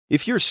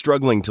If you're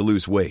struggling to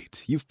lose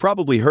weight, you've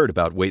probably heard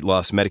about weight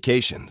loss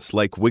medications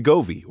like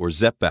Wegovy or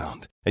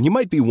Zepbound, and you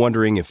might be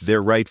wondering if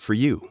they're right for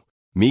you.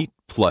 Meet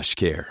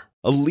PlushCare,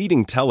 a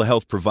leading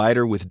telehealth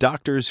provider with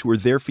doctors who are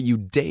there for you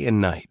day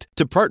and night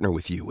to partner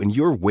with you in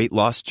your weight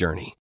loss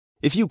journey.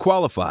 If you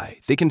qualify,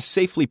 they can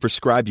safely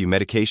prescribe you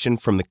medication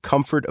from the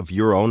comfort of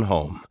your own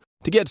home.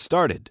 To get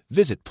started,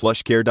 visit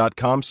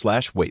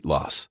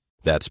plushcare.com/weightloss.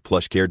 That's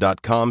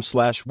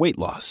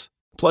plushcare.com/weightloss.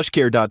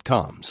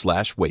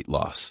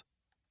 plushcare.com/weightloss.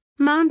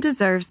 Mom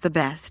deserves the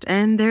best,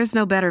 and there's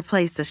no better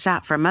place to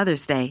shop for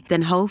Mother's Day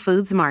than Whole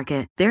Foods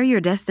Market. They're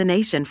your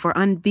destination for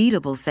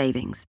unbeatable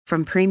savings,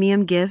 from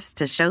premium gifts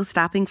to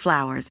show-stopping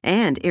flowers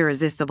and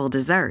irresistible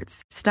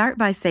desserts. Start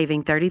by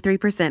saving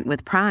 33%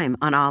 with Prime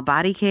on all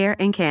body care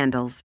and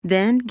candles.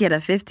 Then get a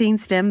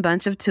 15-stem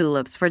bunch of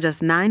tulips for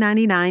just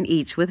 $9.99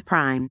 each with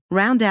Prime.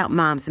 Round out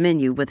Mom's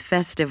menu with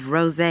festive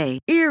rosé,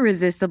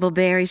 irresistible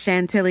berry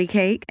chantilly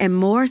cake, and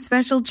more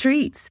special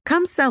treats.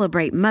 Come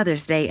celebrate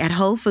Mother's Day at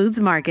Whole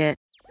Foods Market.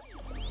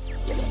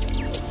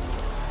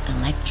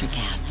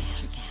 Electricast.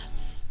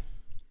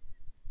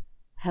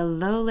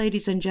 Hello,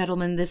 ladies and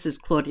gentlemen. This is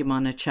Claudia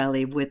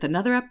Monticelli with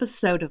another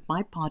episode of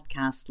my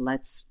podcast,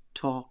 Let's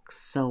Talk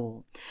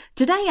Soul.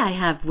 Today I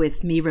have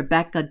with me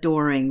Rebecca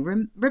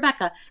Doring.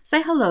 Rebecca,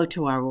 say hello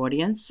to our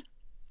audience.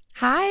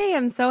 Hi,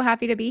 I'm so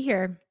happy to be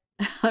here.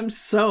 I'm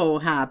so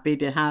happy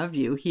to have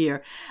you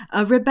here.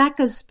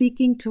 Rebecca's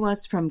speaking to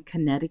us from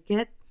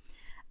Connecticut.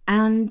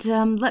 And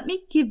let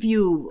me give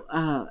you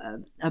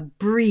a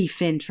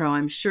brief intro.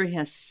 I'm sure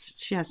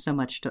she has so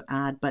much to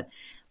add, but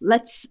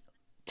let's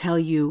tell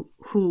you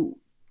who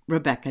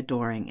Rebecca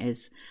Doring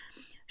is.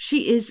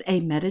 She is a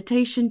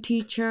meditation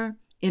teacher,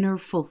 inner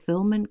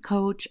fulfillment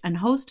coach, and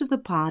host of the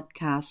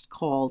podcast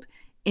called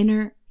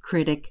Inner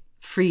Critic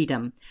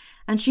Freedom.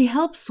 And she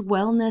helps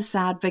wellness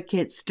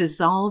advocates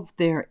dissolve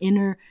their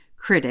inner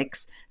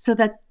critics so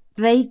that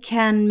they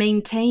can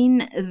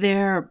maintain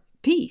their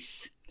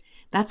peace.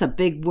 That's a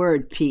big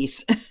word,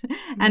 peace,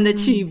 and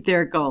achieve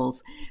their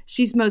goals.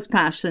 She's most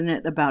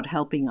passionate about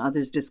helping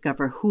others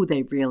discover who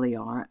they really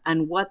are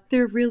and what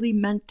they're really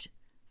meant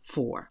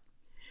for,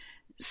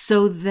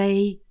 so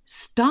they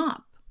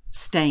stop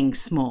staying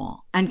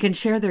small and can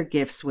share their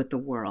gifts with the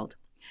world.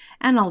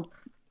 And I'll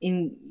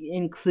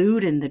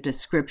include in the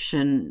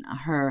description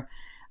her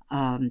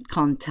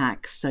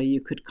contacts so you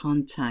could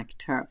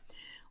contact her.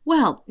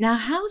 Well, now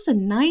how's a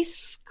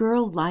nice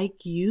girl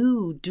like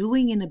you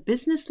doing in a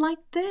business like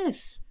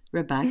this,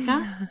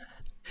 Rebecca?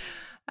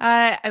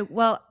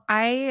 Well,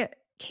 I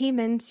came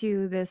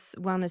into this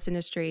wellness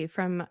industry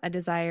from a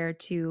desire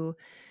to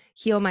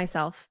heal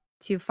myself,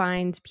 to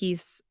find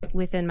peace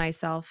within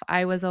myself.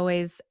 I was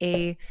always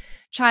a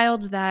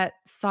child that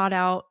sought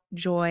out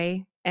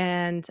joy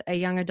and a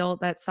young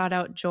adult that sought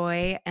out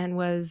joy and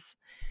was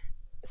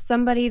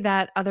somebody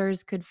that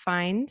others could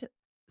find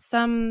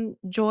some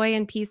joy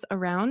and peace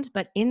around,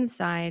 but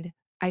inside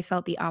I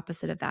felt the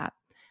opposite of that.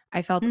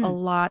 I felt a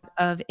lot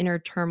of inner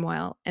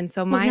turmoil. And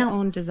so my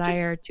own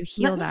desire to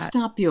heal that. Let me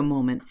stop you a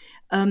moment.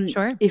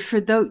 Sure. If for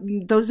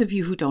those of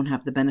you who don't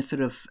have the benefit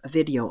of a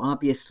video,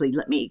 obviously,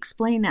 let me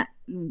explain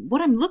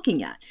what I'm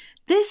looking at.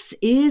 This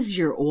is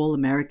your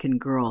all-American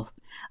girl,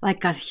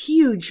 like a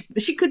huge,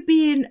 she could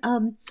be in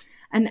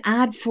an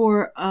ad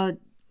for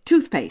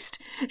toothpaste.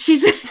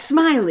 She's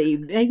smiley,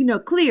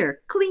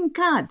 clear, clean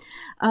cut,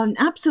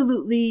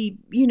 absolutely,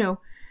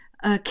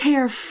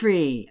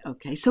 carefree.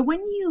 Okay, so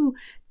when you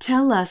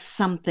tell us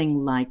something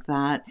like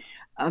that,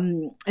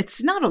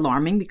 it's not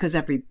alarming because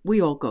we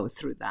all go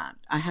through that.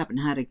 I haven't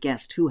had a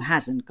guest who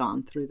hasn't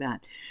gone through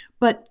that.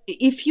 But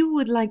if you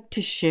would like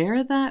to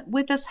share that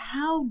with us,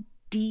 how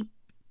deep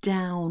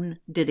down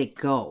did it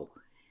go?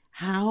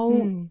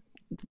 How,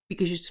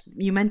 because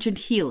you mentioned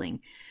healing.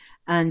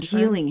 And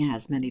healing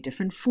has many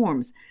different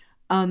forms.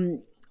 I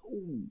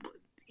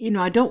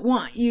don't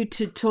want you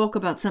to talk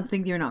about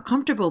something you're not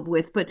comfortable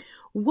with, but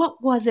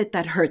what was it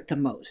that hurt the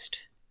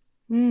most?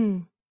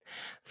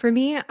 For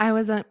me, I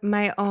was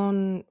my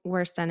own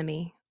worst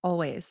enemy,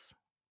 always.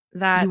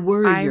 That you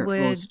were I your would,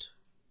 host.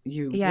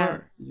 You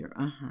were your,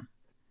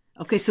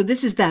 Okay, so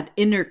this is that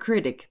inner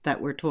critic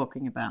that we're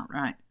talking about,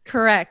 right?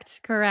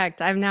 Correct.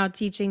 I'm now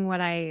teaching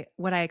what I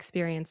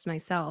experienced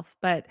myself,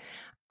 but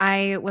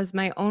I was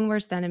my own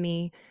worst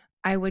enemy.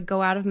 I would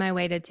go out of my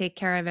way to take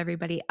care of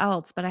everybody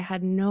else, but I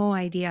had no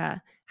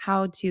idea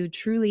how to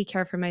truly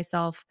care for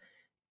myself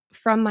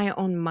from my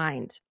own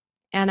mind.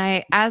 And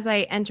as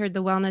I entered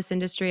the wellness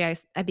industry, I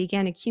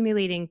began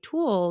accumulating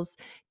tools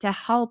to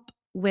help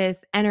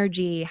with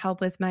energy,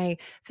 help with my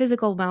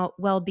physical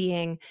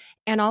well-being,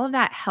 and all of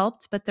that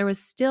helped, but there was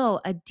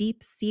still a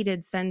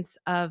deep-seated sense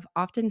of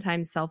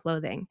oftentimes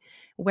self-loathing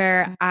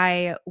where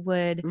I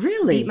would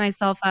beat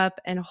myself up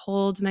and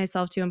hold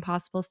myself to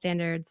impossible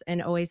standards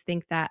and always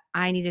think that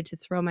I needed to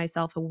throw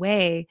myself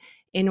away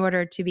in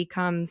order to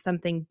become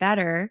something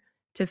better,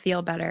 to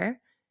feel better.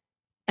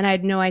 And I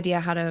had no idea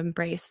how to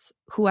embrace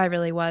who I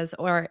really was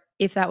or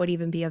if that would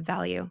even be of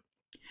value.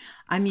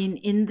 I mean,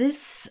 in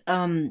this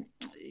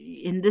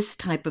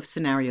type of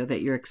scenario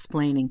that you're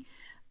explaining,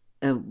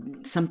 uh,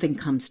 something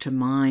comes to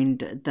mind,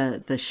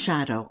 the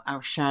shadow,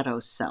 our shadow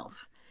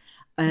self.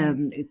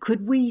 Right.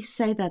 Could we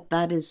say that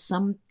that is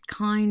some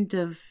kind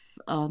of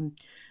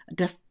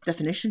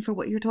definition for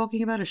what you're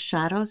talking about, a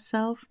shadow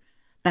self,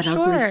 that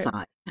ugly Sure.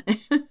 side?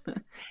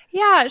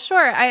 Yeah,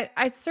 sure.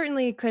 I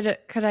certainly could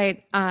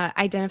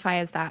identify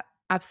as that.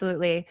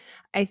 Absolutely.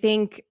 I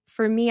think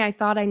for me, I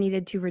thought I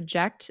needed to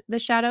reject the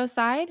shadow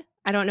side.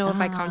 I don't know if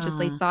I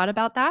consciously Ah, thought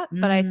about that,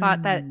 but I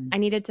thought that mm, I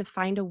needed to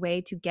find a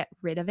way to get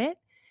rid of it.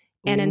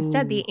 And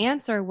instead, ooh, the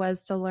answer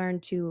was to learn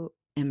to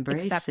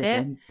embrace accept it it,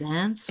 and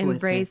dance with it.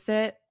 embrace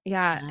it,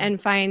 yeah, Yeah.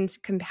 and find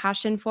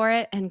compassion for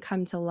it and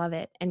come to love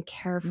it and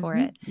care for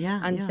Mm-hmm. it Yeah,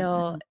 yeah.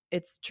 until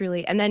it's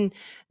truly. And then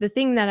the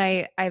thing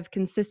that I've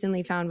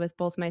consistently found with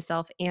both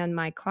myself and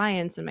my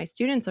clients and my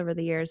students over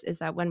the years is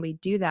that when we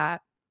do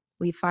that,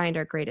 we find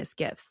our greatest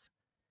gifts.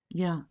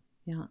 Yeah,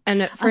 yeah.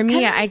 And for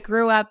me, Can I I?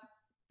 grew up.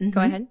 Go Mm-hmm.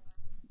 ahead.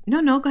 No,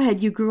 no, go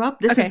ahead. You grew up.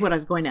 This is Okay, what I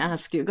was going to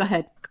ask you. Go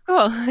ahead.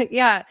 cool.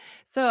 Yeah.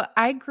 So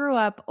I grew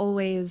up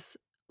always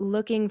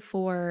looking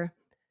for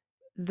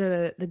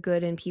the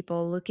good in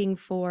people, looking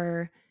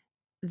for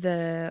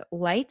the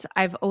light.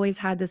 I've always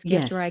had this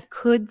gift where I Yes,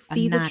 could a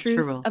see the truth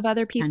natural of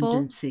other people.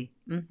 tendency.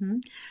 Mm-hmm.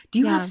 Do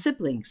you have Yeah.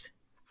 siblings?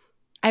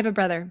 I have a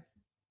brother.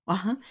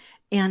 Uh-huh.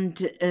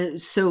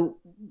 And so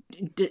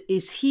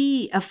is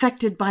he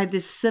affected by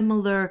this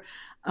similar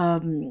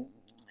um,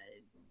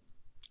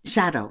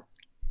 shadow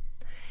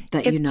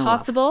that you It's know of?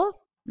 possible.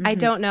 I Mm-hmm.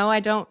 don't know. I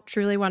don't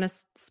truly want to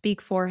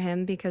speak for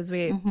him because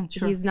Mm-hmm.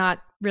 Sure. he's not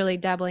really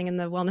dabbling in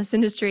the wellness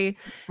industry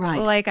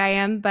Right. like I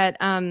am, but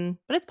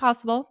it's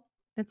possible.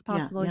 It's Yeah,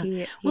 possible yeah.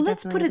 he Well,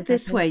 let's definitely put is it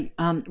this affected. way,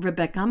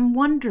 Rebecca. I'm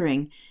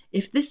wondering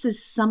if this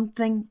is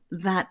something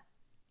that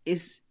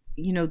is,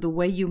 the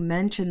way you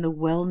mentioned the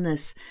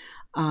wellness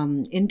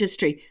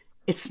industry,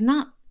 it's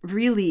not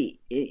really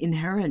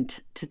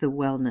inherent to the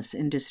wellness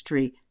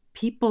industry.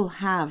 People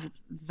have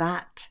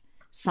that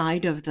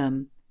side of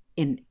them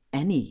in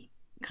any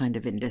kind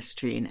of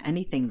industry, in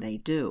anything they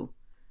do.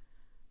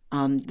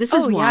 This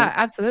is Oh why. yeah,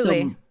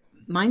 absolutely. So,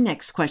 my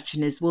next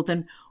question is, well,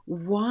 then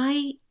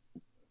why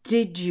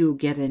did you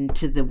get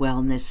into the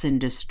wellness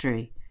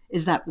industry?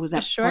 Was that part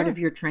of Sure.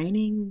 your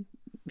training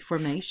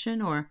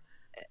formation or?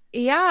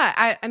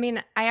 Yeah, I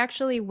mean, I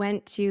actually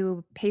went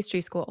to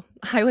pastry school.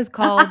 I was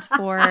called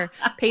for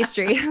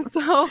pastry.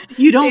 So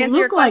You to don't answer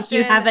your look like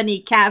you have question, any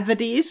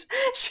cavities.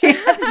 She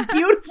has these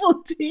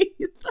beautiful teeth.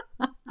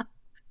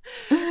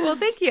 well,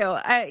 thank you.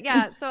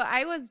 Yeah, so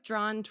I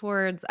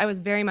was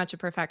very much a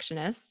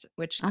perfectionist,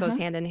 which goes Uh-huh.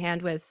 hand in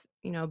hand with,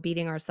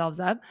 beating ourselves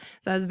up.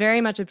 So I was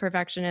very much a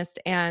perfectionist,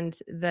 and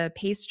the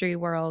pastry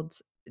world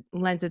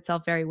lends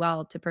itself very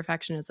well to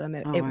perfectionism.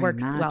 It, Oh, it I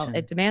works well,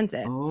 it imagine. demands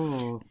it.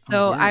 Oh,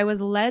 So yeah. I was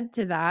led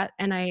to that,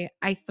 and I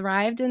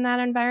thrived in that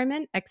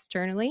environment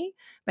externally,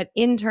 but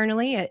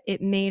internally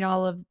it made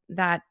all of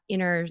that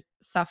inner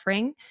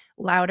suffering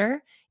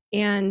louder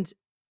and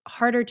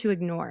harder to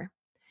ignore.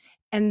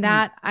 And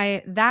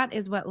Hmm. that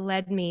is what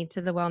led me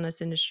to the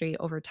wellness industry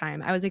over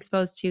time. I was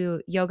exposed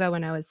to yoga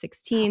when I was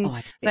 16. Oh,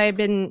 I So I see. had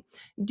been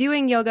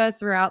doing yoga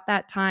throughout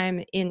that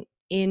time in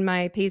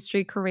my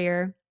pastry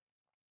career,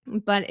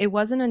 but it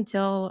wasn't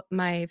until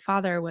my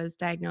father was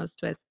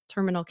diagnosed with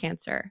terminal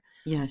cancer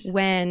Yes.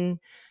 when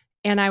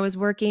and I was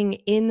working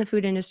in the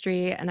food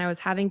industry, and I was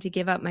having to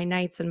give up my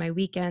nights and my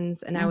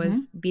weekends, and I Mm-hmm.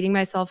 was beating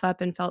myself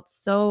up and felt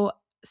so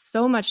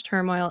much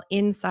turmoil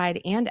inside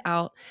and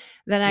out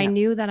that I Yeah.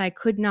 knew that I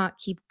could not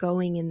keep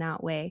going in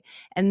that way.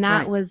 And that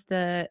Right. was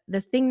the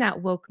thing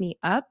that woke me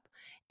up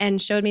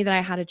and showed me that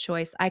I had a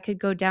choice. I could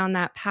go down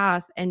that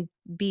path and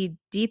be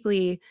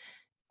deeply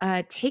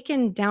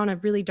taken down a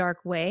really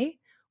dark way,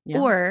 Yeah.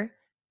 or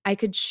I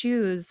could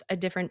choose a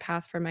different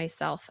path for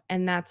myself.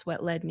 And that's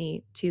what led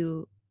me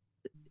to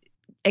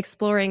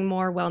exploring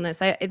more wellness.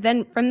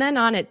 Then from then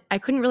on, I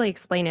couldn't really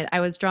explain it. I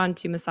was drawn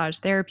to massage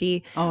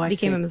therapy, Oh, I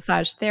became a see.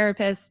 massage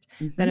therapist,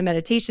 then Mm-hmm. a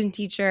meditation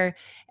teacher,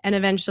 and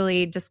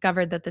eventually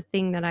discovered that the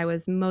thing that I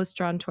was most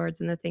drawn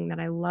towards and the thing that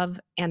I love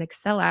and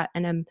excel at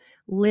and am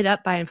lit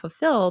up by and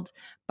fulfilled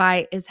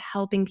by is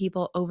helping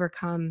people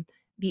overcome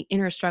the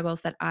inner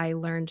struggles that I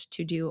learned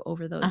to do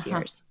over those Uh-huh.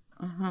 years.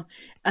 Uh-huh.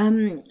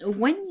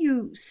 When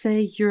you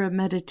say you're a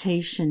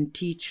meditation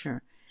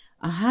teacher,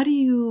 how do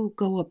you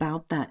go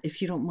about that,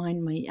 if you don't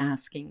mind me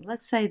asking?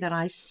 Let's say that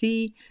I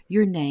see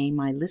your name,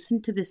 I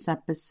listen to this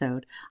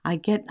episode, I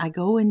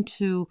go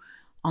onto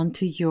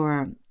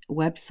your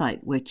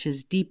website, which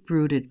is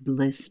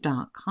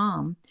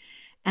deeprootedbliss.com,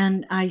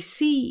 and I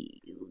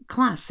see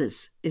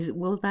classes.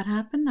 Will that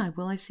happen?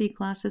 Will I see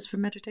classes for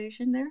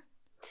meditation there?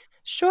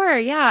 Sure.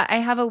 Yeah. I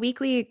have a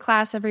weekly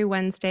class every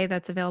Wednesday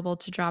that's available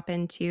to drop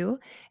into.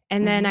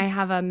 And then Mm-hmm. I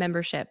have a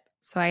membership.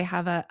 So I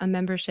have a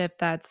membership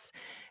that's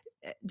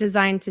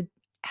designed to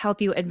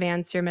help you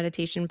advance your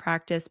meditation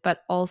practice,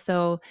 but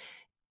also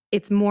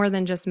it's more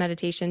than just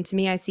meditation. To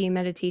me, I see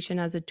meditation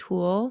as a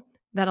tool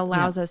that Yeah.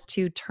 allows us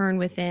to turn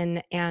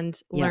within and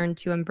Yes. learn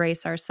to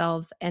embrace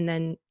ourselves and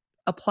then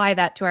apply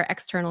that to our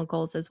external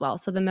goals as well.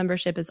 So the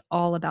membership is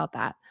all about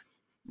that.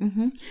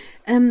 Mm-hmm.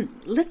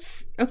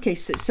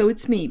 So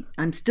it's me.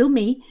 I'm still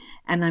me,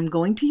 and I'm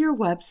going to your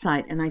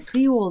website, and I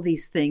see all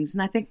these things,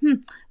 and I think,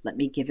 let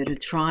me give it a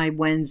try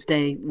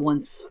Wednesday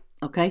once.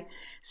 Okay.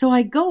 So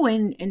I go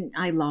in and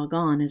I log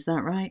on. Is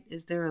that right?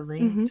 Is there a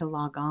link Hmm. to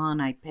log on?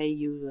 I pay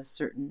you a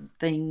certain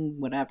thing,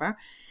 whatever.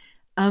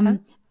 Uh,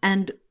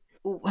 And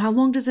how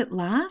long does it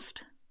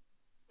last?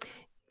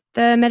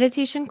 The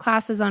meditation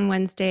classes on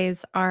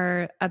Wednesdays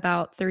are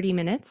about 30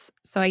 minutes.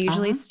 So I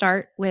usually Uh-huh.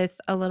 start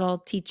with a little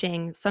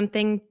teaching,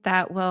 something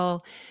that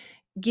will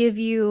give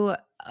you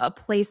a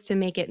place to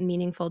make it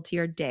meaningful to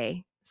your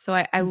day. So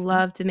I Mm-hmm.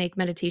 love to make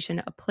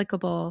meditation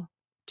applicable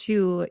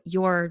to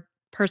your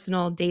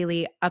personal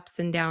daily ups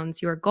and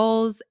downs, your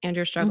goals and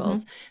your Mm-hmm.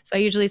 struggles. So I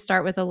usually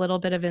start with a little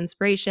bit of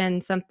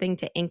inspiration, something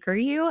to anchor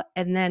you,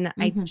 and then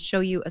I Mm-hmm. show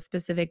you a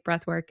specific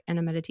breath work and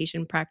a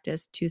meditation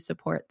practice to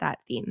support that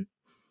theme.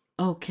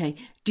 Okay.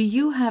 Do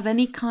you have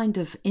any kind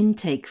of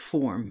intake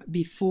form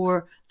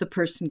before the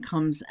person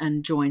comes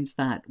and joins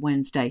that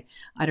Wednesday?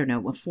 I don't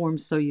know, a form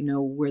so you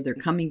know where they're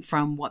coming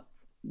from,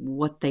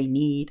 what they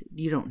need.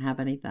 You don't have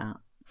any of that.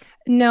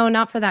 No,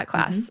 not for that Mm-hmm.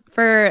 class.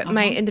 For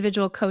my Uh-huh.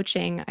 individual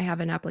coaching, I have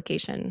an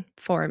application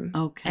form.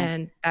 Okay.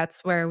 And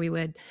that's where I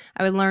would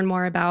learn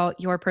more about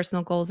your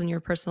personal goals and your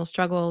personal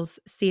struggles,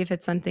 see if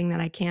it's something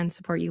that I can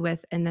support you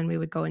with. And then we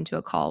would go into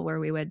a call where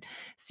we would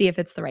see if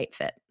it's the right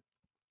fit.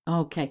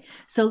 Okay.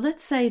 So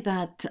let's say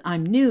that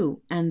I'm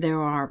new and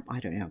there are, I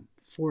don't know,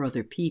 four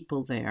other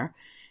people there,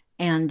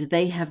 and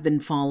they have been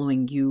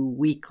following you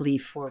weekly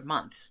for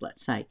months,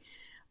 let's say.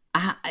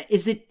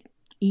 Is it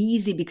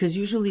easy? Because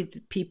usually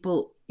the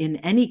people in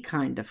any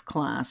kind of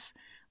class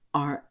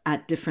are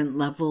at different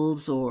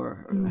levels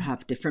or Mm.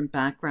 have different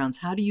backgrounds.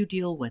 How do you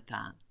deal with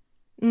that?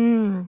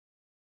 Mm.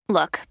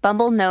 Look,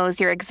 Bumble knows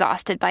you're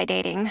exhausted by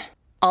dating.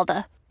 All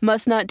the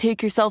must not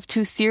take yourself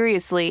too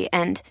seriously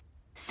and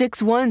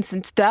 6'1"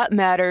 since that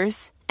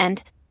matters.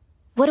 And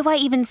what do I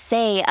even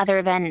say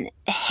other than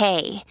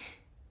hey?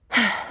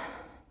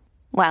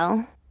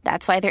 Well,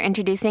 that's why they're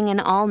introducing an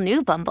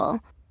all-new Bumble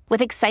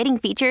with exciting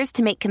features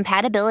to make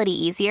compatibility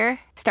easier,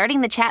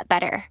 starting the chat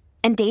better,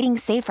 and dating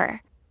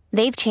safer.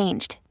 They've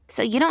changed,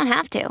 so you don't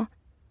have to.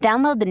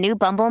 Download the new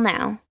Bumble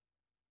now.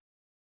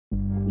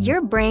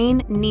 Your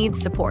brain needs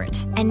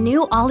support, and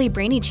new Ollie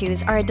Brainy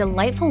Chews are a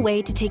delightful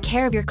way to take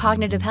care of your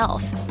cognitive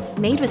health.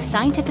 Made with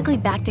scientifically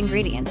backed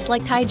ingredients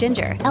like Thai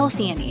ginger,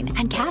 L-theanine,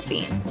 and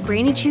caffeine,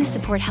 Brainy Chews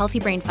support healthy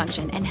brain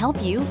function and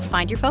help you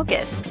find your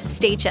focus,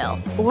 stay chill,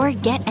 or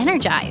get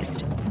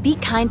energized. Be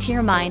kind to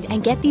your mind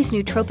and get these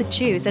nootropic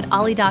chews at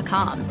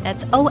ollie.com.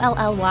 That's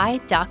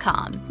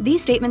OLLY.com.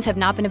 These statements have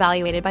not been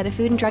evaluated by the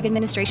Food and Drug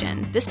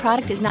Administration. This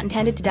product is not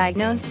intended to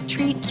diagnose,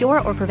 treat,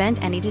 cure, or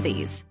prevent any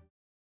disease.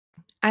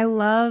 I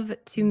love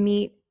to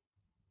meet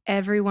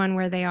everyone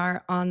where they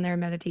are on their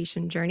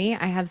meditation journey.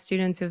 I have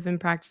students who have been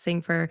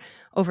practicing for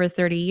over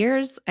 30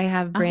 years. I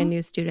have brand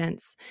new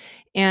students.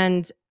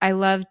 And I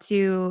love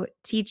to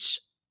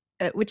teach,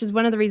 which is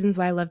one of the reasons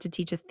why I love to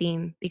teach a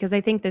theme, because I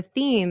think the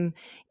theme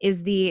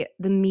is the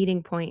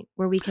meeting point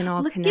where we can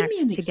all Look, give me connect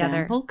an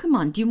together. example. Come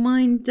on. Do you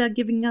mind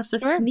giving us a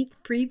Sure. sneak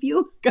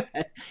preview? Go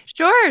ahead.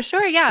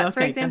 Sure. Yeah. Okay, For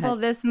go example,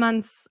 ahead. this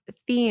month's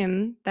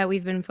theme that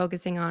we've been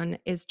focusing on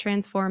is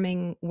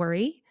transforming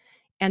worry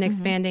and Mm-hmm.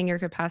 expanding your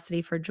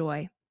capacity for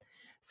joy.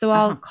 So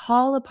I'll Uh-huh.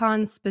 call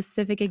upon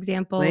specific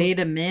examples Wait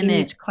a in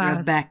minute, each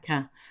class.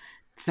 Rebecca.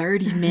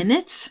 30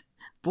 minutes?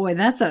 Boy,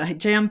 that's a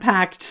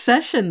jam-packed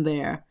session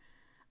there.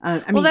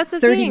 Well, that's the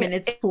 30 thing.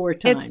 minutes four It's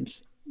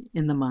times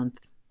in the month.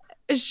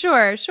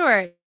 sure.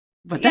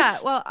 But Yeah.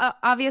 that's Well, a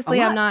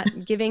obviously, I'm lot.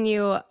 not giving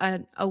you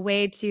a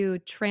way to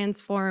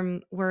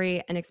transform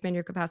worry and expand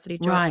your capacity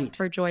Right.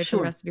 for joy for the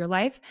Sure. rest of your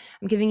life.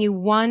 I'm giving you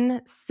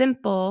one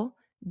simple,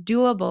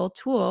 doable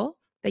tool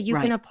that you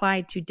can Right.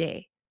 apply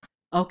today.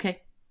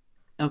 Okay.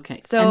 Okay.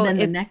 And So then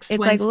the it's next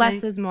like less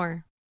Wednesday, is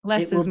more. it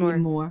Less will is be more.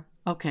 more.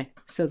 Okay.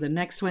 So the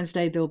next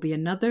Wednesday, there'll be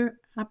another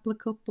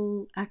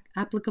applicable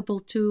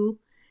tool.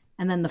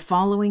 And then the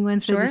following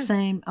Wednesday, the Sure.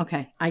 same.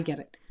 Okay. I get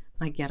it.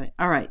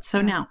 All right. So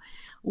Yeah. now,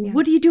 Yeah.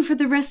 what do you do for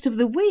the rest of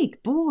the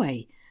week?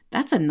 Boy,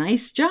 that's a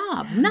nice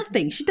job.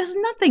 Nothing. She does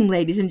nothing,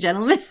 ladies and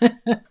gentlemen.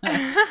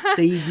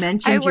 So you I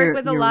mentioned work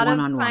with a your lot of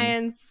one-on-one.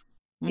 clients.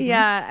 Mm-hmm.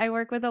 Yeah, I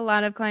work with a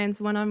lot of clients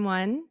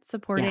one-on-one, Yeah.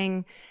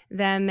 supporting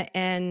them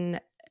in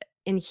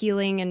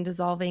healing and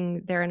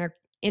dissolving their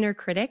inner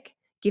critic,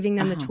 giving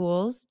them the Uh-huh.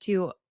 tools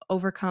to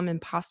overcome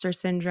imposter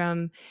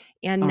syndrome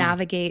and All right.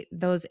 navigate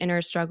those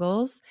inner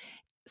struggles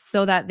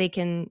so that they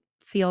can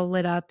feel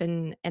lit up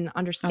and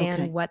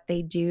understand Okay. what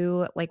they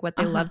do, like what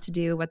they Uh-huh. love to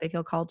do, what they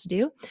feel called to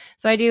do.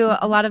 So I do a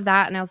Mm-hmm. lot of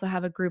that, and I also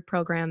have a group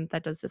program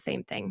that does the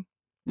same thing,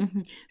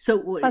 Mm-hmm.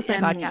 So plus my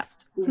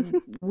podcast.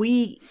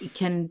 we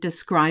can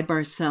describe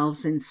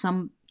ourselves in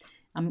some.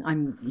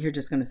 I'm you're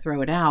just going to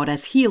throw it out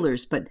as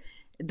healers, but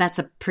that's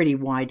a pretty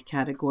wide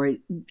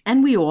category,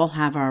 and we all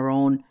have our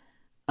own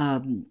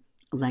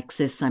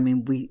lexis. I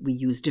mean, we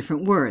use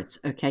different words.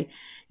 Okay,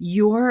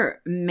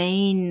 your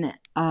main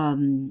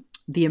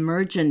the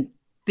emergent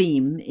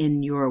theme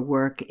in your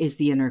work is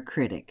the inner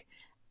critic,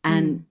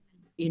 and Mm.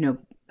 you know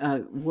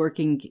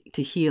working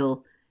to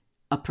heal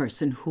a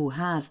person who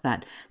has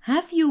that.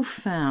 Have you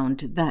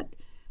found that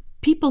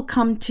people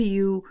come to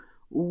you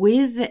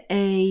with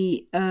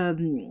an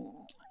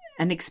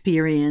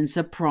experience,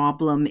 a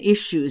problem,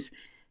 issues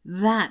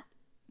that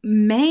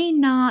may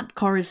not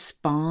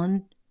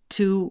correspond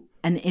to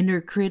an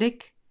inner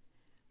critic,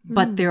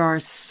 but there are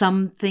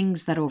some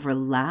things that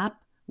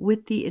overlap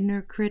with the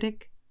inner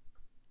critic?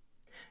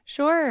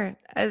 Sure.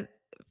 Can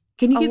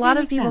you A give me lot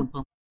an of people,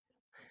 example?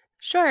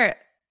 sure.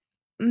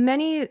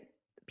 Many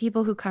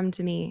people who come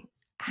to me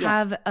Yeah.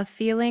 have a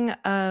feeling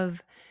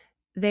of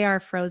they are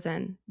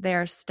frozen, they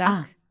are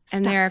stuck,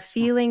 and they are Stuck.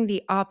 feeling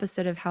the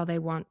opposite of how they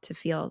want to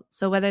feel.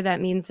 So whether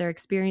that means they're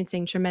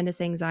experiencing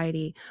tremendous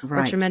anxiety or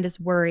Right. tremendous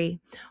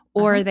worry, Uh-huh.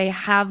 or they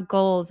have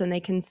goals and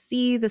they can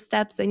see the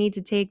steps they need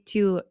to take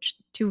to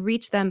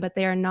reach them, but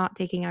they are not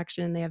taking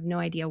action and they have no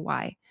idea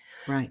why.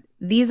 Right.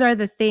 These are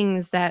the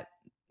things that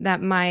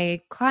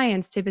my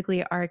clients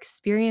typically are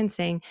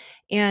experiencing,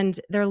 and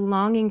they're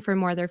longing for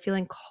more. They're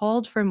feeling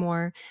called for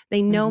more.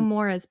 They know Mhm.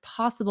 more is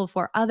possible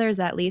for others,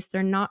 at least.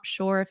 They're not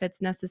sure if it's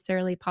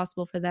necessarily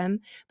possible for them,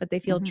 but they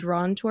feel Mhm.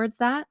 drawn towards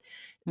that.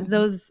 Mhm.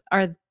 Those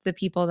are the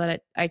people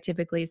that I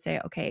typically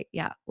say, okay,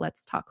 yeah,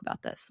 let's talk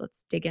about this.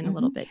 Let's dig in a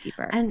little Mhm. bit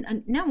deeper.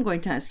 And now I'm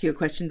going to ask you a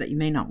question that you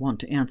may not want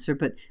to answer,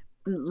 but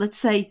let's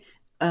say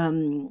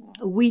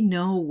we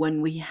know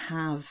when we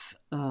have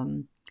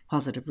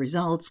positive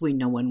results. We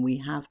know when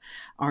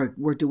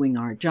we're doing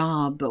our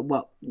job, but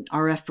what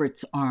our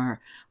efforts are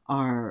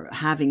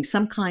having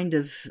some kind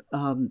of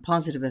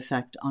positive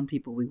effect on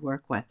people we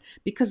work with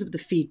because of the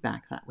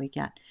feedback that we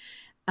get.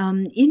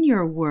 In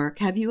your work,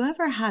 have you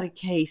ever had a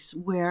case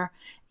where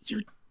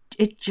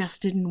it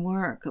just didn't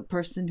work? A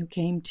person who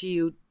came to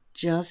you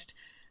just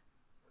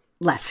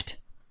left.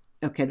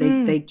 Okay,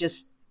 they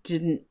just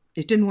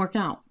it didn't work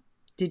out.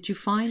 Did you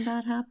find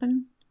that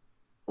happen?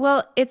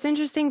 Well, it's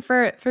interesting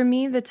for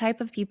me, the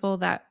type of people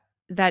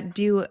that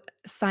do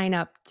sign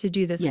up to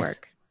do this Yes.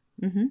 work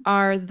Mm-hmm.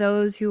 are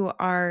those who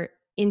are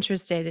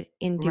interested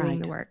in doing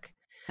the Right. work.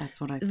 That's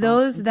what I thought.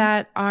 Those Mm-hmm.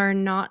 that are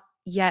not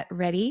yet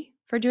ready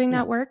for doing Yeah.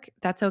 that work,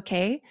 that's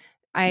okay.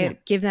 Yeah. I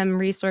give them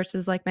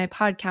resources like my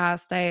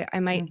podcast. I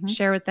might Mm-hmm.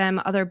 share with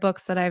them other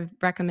books that I've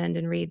recommend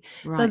and read.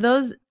 So Right.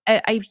 those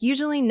I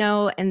usually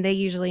know, and they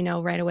usually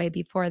know right away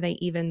before they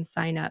even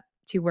sign up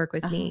to work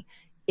with Uh-huh. me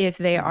if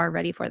they Yeah. are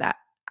ready for that.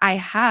 I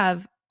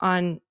have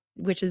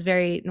which is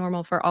very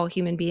normal for all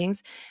human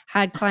beings,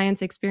 had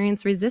clients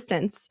experience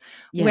resistance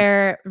Yes.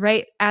 where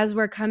right as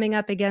we're coming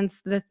up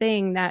against the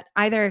thing that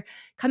either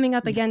coming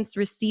up Yeah. against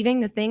receiving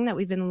the thing that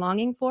we've been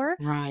longing for,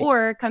 Right.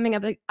 or coming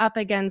up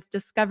against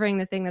discovering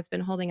the thing that's been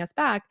holding us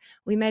back,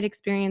 we might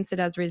experience it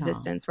as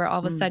resistance, where all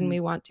of a sudden Mm-hmm. we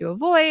want to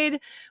avoid.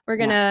 We're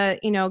going Yeah.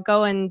 to,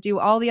 go and do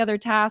all the other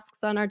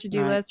tasks on our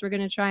to-do Right. list. We're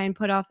going to try and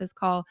put off this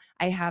call.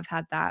 I have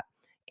had that.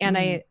 And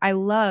Mm. I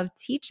love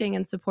teaching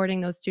and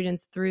supporting those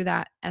students through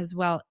that as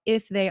well,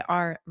 if they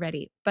are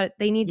ready. But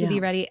they need to Yeah. be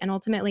ready. And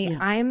ultimately, Yeah.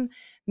 I'm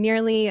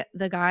merely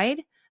the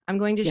guide. I'm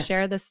going to Yes.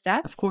 share the Of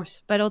steps,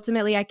 course. but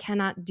ultimately I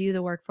cannot do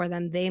the work for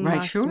them. They Right.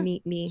 must Sure.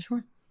 meet me.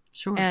 Sure.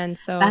 Sure. And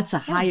so That's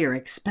a yeah. higher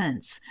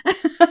expense.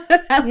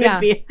 That would Yeah.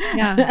 be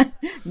Yeah.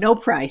 no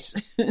price.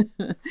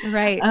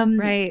 Right.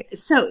 Right.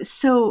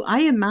 So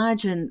I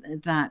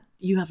imagine that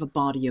you have a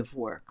body of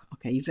work.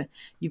 Okay,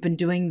 you've been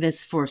doing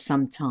this for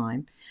some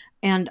time,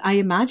 and I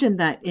imagine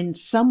that in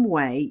some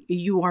way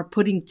you are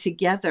putting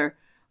together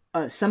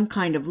some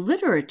kind of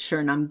literature.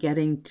 And I'm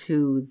getting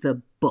to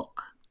the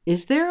book.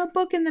 Is there a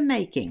book in the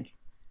making?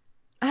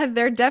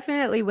 There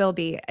definitely will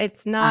be.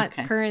 It's not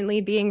Okay.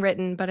 currently being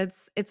written, but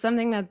it's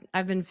something that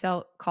I've been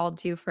felt called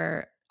to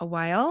for a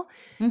while.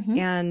 Mm-hmm.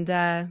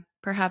 And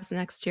perhaps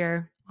next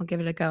year I'll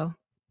give it a go.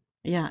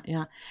 Yeah,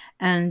 yeah.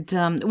 And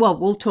well,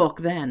 we'll talk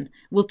then.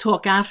 We'll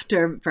talk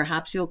after.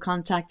 Perhaps you'll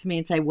contact me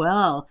and say,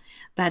 well,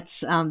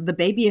 that's the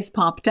baby has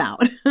popped out.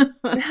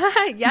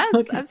 Yes,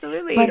 Okay.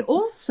 absolutely. But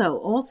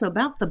also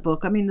about the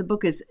book. I mean, the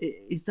book is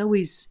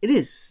always, it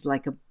is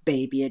like a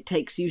baby. It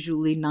takes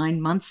usually 9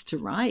 months to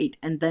write,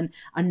 and then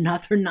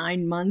another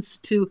 9 months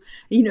to,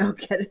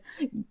 get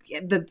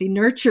the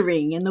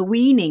nurturing and the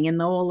weaning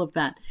and all of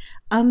that.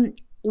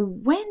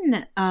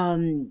 When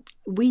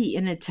we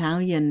in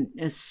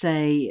Italian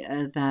say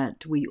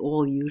that we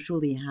all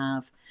usually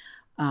have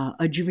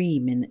a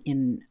dream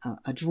in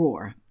a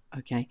drawer,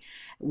 okay,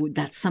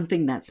 that's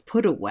something that's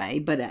put away,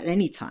 but at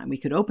any time we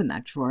could open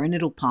that drawer and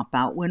it'll pop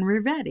out when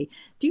we're ready.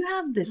 Do you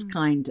have this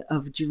kind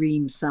of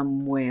dream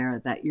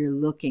somewhere that you're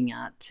looking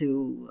at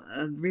to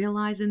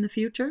realize in the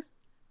future?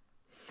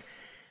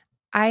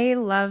 I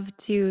love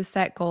to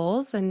set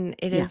goals, and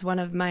it Yeah. is one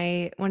of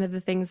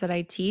the things that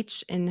I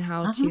teach in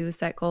how Uh-huh. to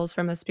set goals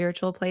from a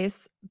spiritual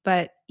place.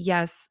 But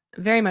yes,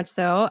 very much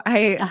so.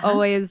 I Uh-huh.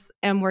 always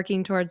am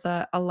working towards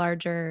a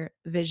larger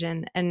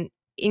vision, and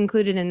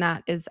included in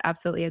that is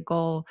absolutely a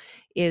goal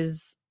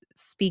is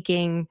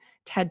speaking,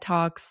 TED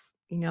Talks,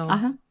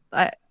 Uh-huh.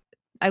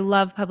 I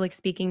love public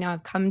speaking now.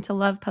 I've come to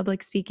love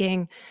public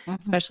speaking, Mm-hmm.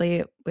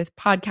 especially with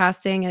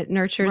podcasting. It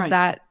nurtures Right.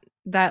 that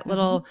Mm-hmm.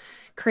 little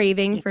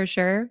craving Yeah. for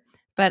sure.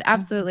 But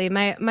absolutely,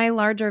 my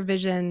larger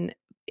vision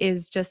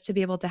is just to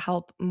be able to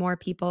help more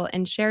people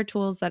and share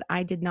tools that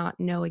I did not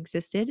know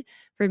existed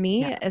for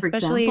me, Yeah. For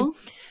especially, example,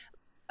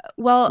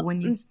 well,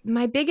 when you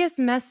my biggest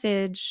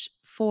message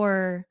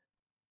for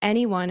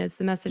anyone is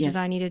the message that yes,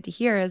 I needed to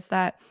hear is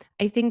that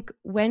I think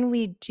when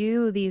we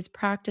do these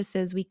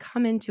practices, we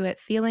come into it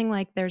feeling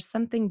like there's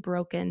something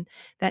broken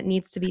that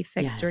needs to be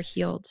fixed or yes,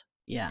 healed.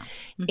 yeah,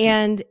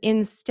 And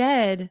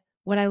instead,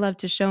 what I love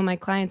to show my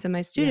clients and my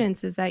yeah,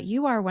 students is that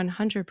you are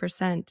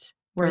 100%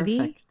 worthy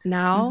perfect.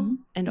 now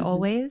and Hmm.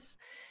 always.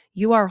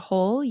 You are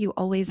whole. You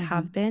always Hmm.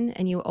 have been,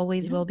 and you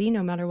always Yeah, will be,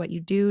 no matter what you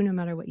do, no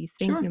matter what you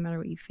think, sure. no matter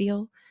what you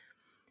feel.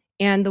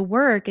 And the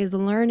work is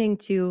learning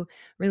to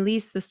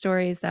release the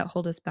stories that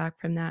hold us back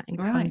from that and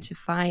come Right. to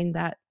find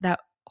that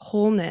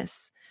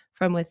wholeness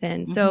from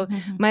within. So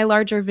Hmm. my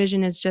larger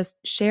vision is just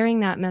sharing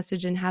that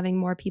message and having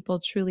more people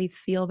truly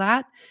feel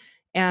that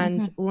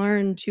and Hmm.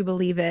 learn to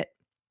believe it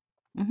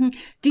Hmm.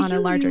 Do on a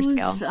you larger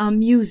use scale.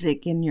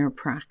 music in your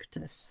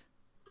practice?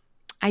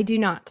 I do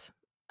not.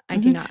 I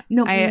do Hmm. not.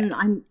 No,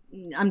 I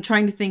I'm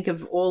trying to think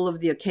of all of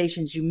the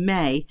occasions you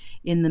may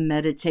in the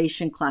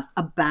meditation class,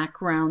 a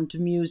background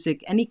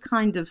music, any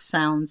kind of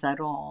sounds at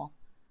all.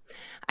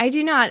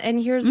 do not,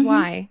 and here's Hmm.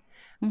 why.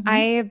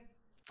 Hmm.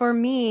 For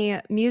me,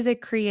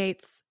 music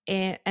creates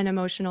an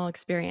emotional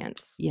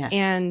experience, Yes.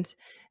 and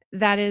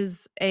that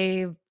is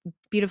a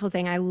beautiful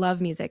thing. I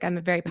love music.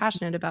 I'm very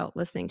passionate about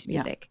listening to Yeah.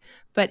 music.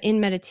 But in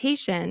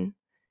meditation,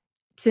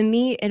 to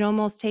me, it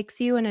almost takes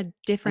you in a A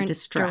different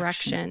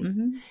distraction. direction.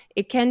 Hmm.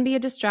 It can be a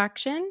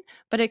distraction,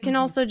 but it can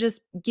Hmm. also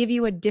just give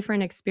you a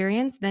different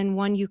experience than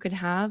one you could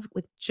have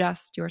with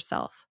just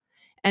yourself.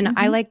 And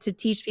I Hmm. like to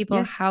teach people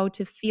Yes. how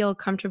to feel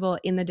comfortable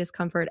in the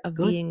discomfort of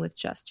Good. being with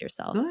just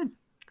yourself. Good.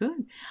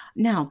 Good.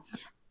 Now,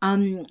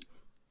 um,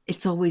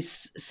 it's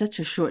always such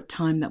a short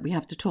time that we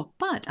have to talk,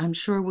 but I'm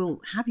sure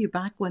we'll have you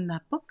back when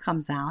that book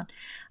comes out.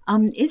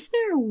 Is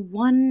there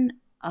one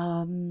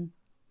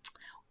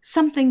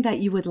something that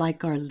you would like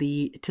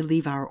to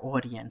leave our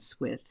audience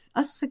with?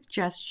 A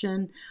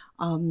suggestion?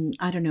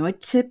 I don't know, a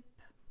tip,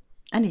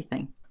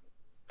 anything?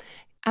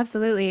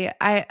 Absolutely.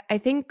 I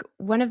think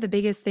one of the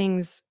biggest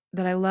things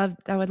that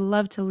I would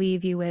love to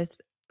leave you with,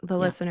 the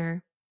Yeah.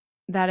 listener,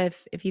 that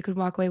if you could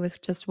walk away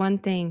with just one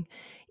thing,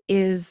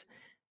 is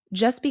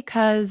just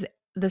because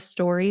the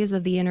stories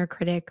of the inner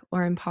critic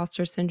or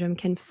imposter syndrome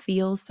can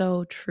feel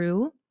so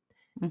true,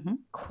 Mm-hmm.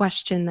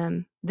 question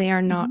them. They are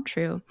Mm-hmm. not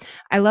true.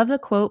 I love the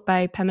quote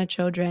by Pema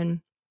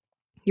Chodron: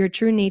 "Your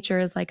true nature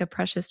is like a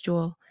precious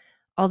jewel.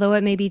 Although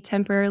it may be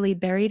temporarily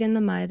buried in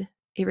the mud,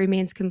 it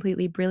remains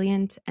completely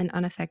brilliant and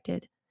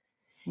unaffected."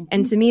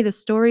 And Mm-hmm. to me, the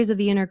stories of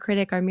the inner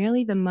critic are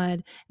merely the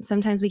mud. And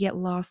sometimes we get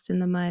lost in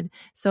the mud.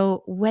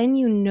 So when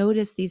you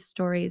notice these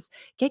stories,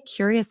 get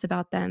curious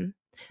about them.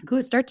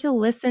 Good. Start to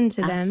listen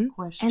to Ask them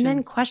and then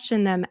questions.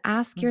 question them.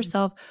 Ask Mm-hmm.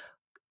 yourself,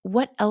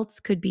 what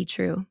else could be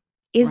true?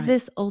 Is Right.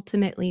 this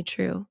ultimately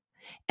true?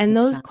 And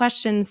those Exactly.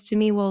 questions to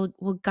me will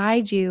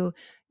guide you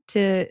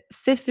to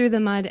sift through the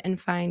mud and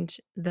find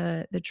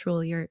the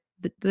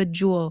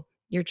jewel,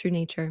 your true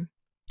nature.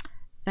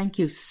 Thank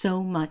you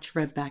so much,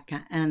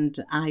 Rebecca. And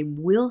I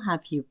will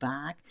have you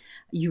back.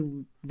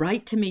 You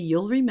write to me.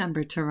 You'll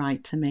remember to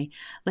write to me.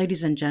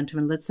 Ladies and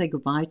gentlemen, let's say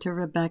goodbye to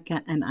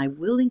Rebecca. And I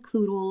will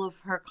include all of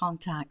her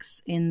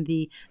contacts in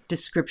the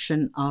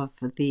description of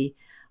the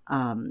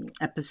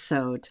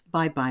episode.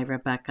 Bye-bye,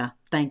 Rebecca.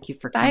 Thank you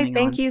for Bye. coming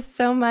Thank on. you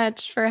so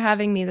much for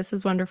having me. This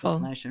was A wonderful.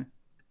 pleasure.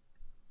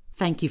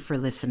 Thank you for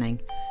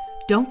listening.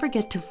 Don't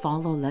forget to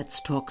follow Let's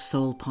Talk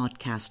Soul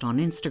podcast on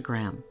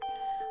Instagram.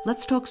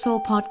 Let's Talk Soul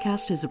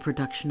podcast is a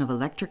production of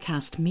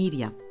Electrocast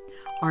Media.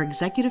 Our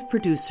executive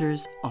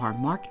producers are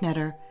Mark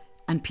Netter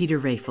and Peter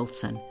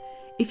Rafelson.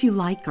 If you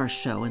like our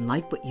show and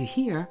like what you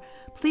hear,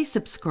 please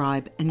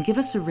subscribe and give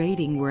us a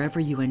rating wherever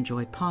you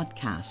enjoy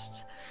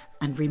podcasts.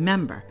 And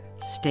remember,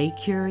 stay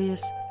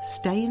curious,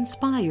 stay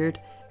inspired,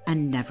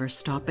 and never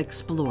stop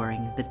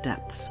exploring the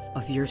depths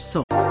of your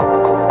soul.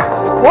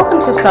 Welcome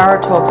to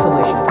Sarah Talk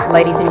Solutions.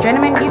 Ladies and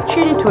gentlemen, you've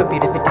tuned into a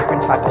bit of a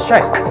different type of show.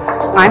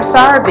 I'm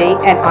Sarah B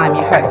and I'm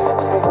your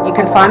host. You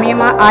can find me on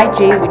my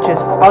IG, which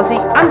is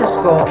Aussie_Sarah_LA.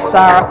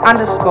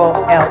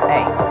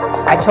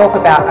 I talk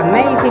about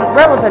amazing,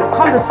 relevant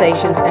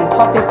conversations and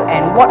topics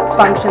and what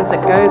functions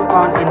that goes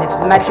on in this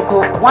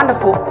magical,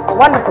 wonderful,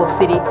 wonderful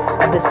city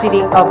of the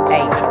City of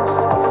Angels.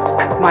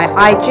 My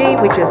IG,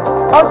 which is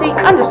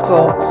Aussie_Sarah_LA.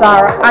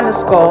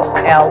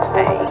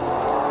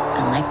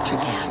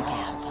 Electrocast.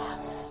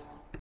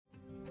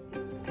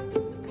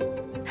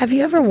 Have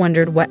you ever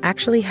wondered what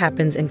actually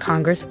happens in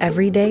Congress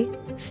every day?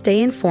 Stay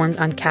informed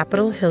on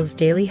Capitol Hill's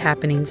daily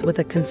happenings with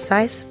a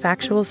concise,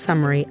 factual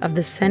summary of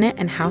the Senate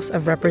and House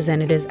of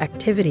Representatives'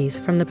 activities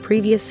from the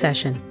previous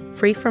session,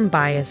 free from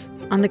bias,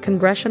 on the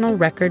Congressional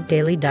Record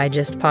Daily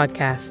Digest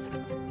podcast.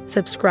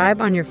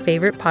 Subscribe on your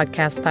favorite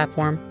podcast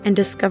platform and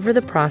discover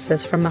the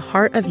process from the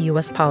heart of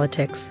U.S.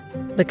 politics.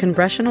 The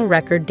Congressional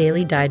Record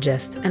Daily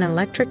Digest, an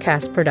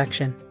Electrocast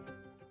production.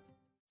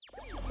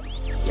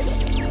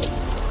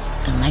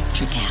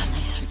 Electrocast.